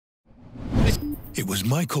It was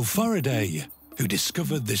Michael Faraday who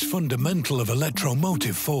discovered this fundamental of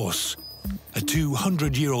electromotive force, a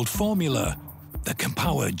 200-year-old formula that can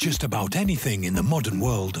power just about anything in the modern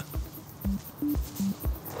world.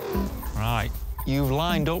 Right, you've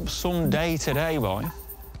lined up some day today, boy.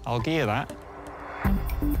 I'll give you that.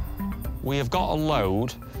 We have got a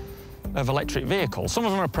load of electric vehicles. Some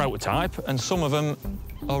of them are a prototype, and some of them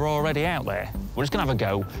are already out there. We're just gonna have a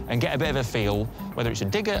go and get a bit of a feel, whether it's a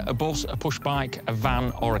digger, a bus, a push bike, a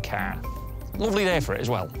van, or a car. Lovely day for it as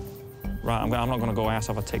well. Right, I'm not gonna go out,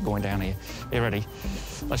 have a tick going down here. Are you ready?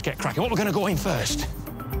 Let's get cracking. What we're gonna go in first?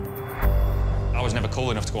 I was never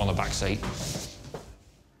cool enough to go on the back seat.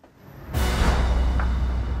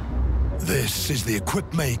 This is the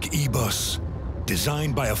Equipmake e-bus.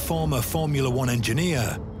 Designed by a former Formula One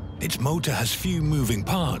engineer, its motor has few moving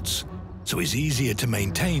parts, so is easier to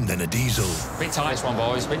maintain than a diesel. Bit tight, this one,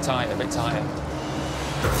 boys. Bit tighter, bit tighter.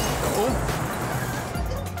 Oh.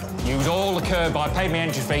 Use all the curb. I paid my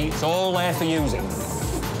entry fee. It's all there for using.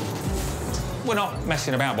 We're not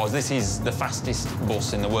messing about, boys. This is the fastest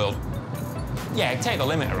bus in the world. Yeah, take the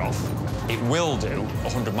limiter off. It will do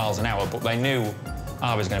 100 miles an hour, but they knew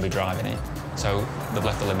I was going to be driving it, so they've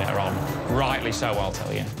left the limiter on. Rightly so, I'll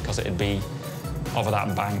tell you, because it'd be over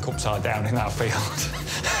that bank upside down in that field.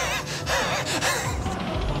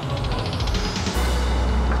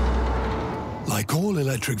 Like all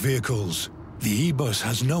electric vehicles, the e-bus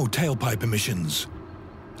has no tailpipe emissions.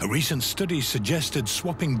 A recent study suggested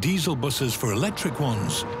swapping diesel buses for electric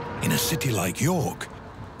ones in a city like York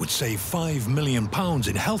would save £5 million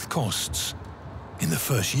in health costs in the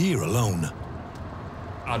first year alone.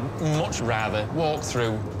 I'd much rather walk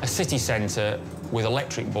through a city centre with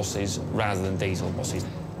electric buses rather than diesel buses.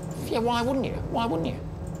 Yeah, why wouldn't you? Why wouldn't you?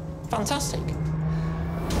 Fantastic.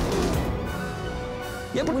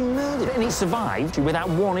 Yeah, but we murdered it and it survived without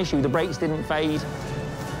one issue. The brakes didn't fade.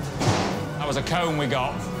 That was a cone we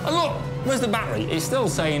got. And look, where's the battery? It's still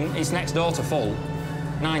saying it's next door to full,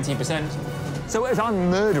 90%. So if I'm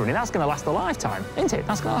murdering it, that's going to last a lifetime, isn't it?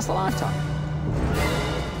 That's going to last a lifetime.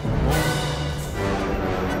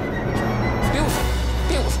 Beautiful,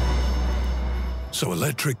 beautiful. So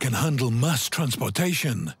electric can handle mass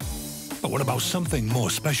transportation. But what about something more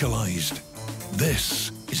specialised?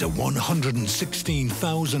 This is a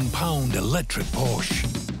 £116,000 electric Porsche.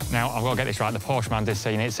 Now, I've got to get this right. The Porsche man did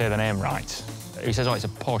say you need to say the name right. He says, oh, it's a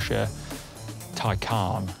Porsche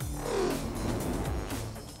Taycan.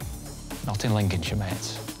 Not in Lincolnshire,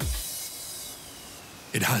 mate.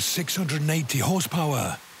 It has 680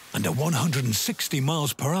 horsepower and a 160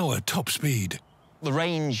 miles per hour top speed. The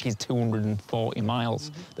range is 240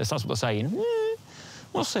 miles. That's what they're saying.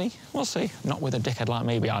 We'll see, we'll see. Not with a dickhead like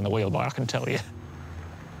me behind the wheel, but I can tell you.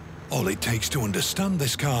 All it takes to understand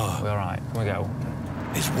this car We're all right, we go.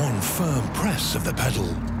 is one firm press of the pedal.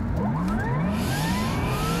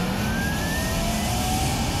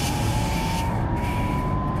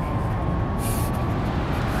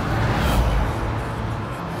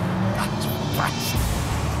 That's fast.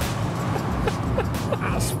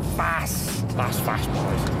 That's fast. That's fast,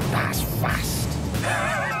 boys. That's fast.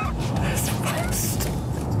 That's fast.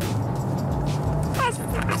 That's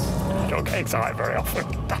fast. I don't get excited very often.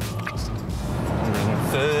 That's fast.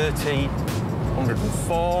 130,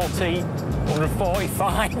 140,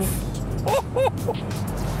 145.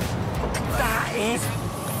 That is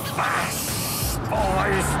fast,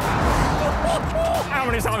 boys. How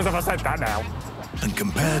many times have I said that now? And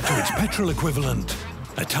compared to its petrol equivalent,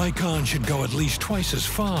 a Taycan should go at least twice as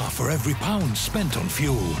far for every pound spent on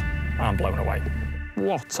fuel. I'm blown away.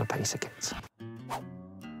 What a piece of kit.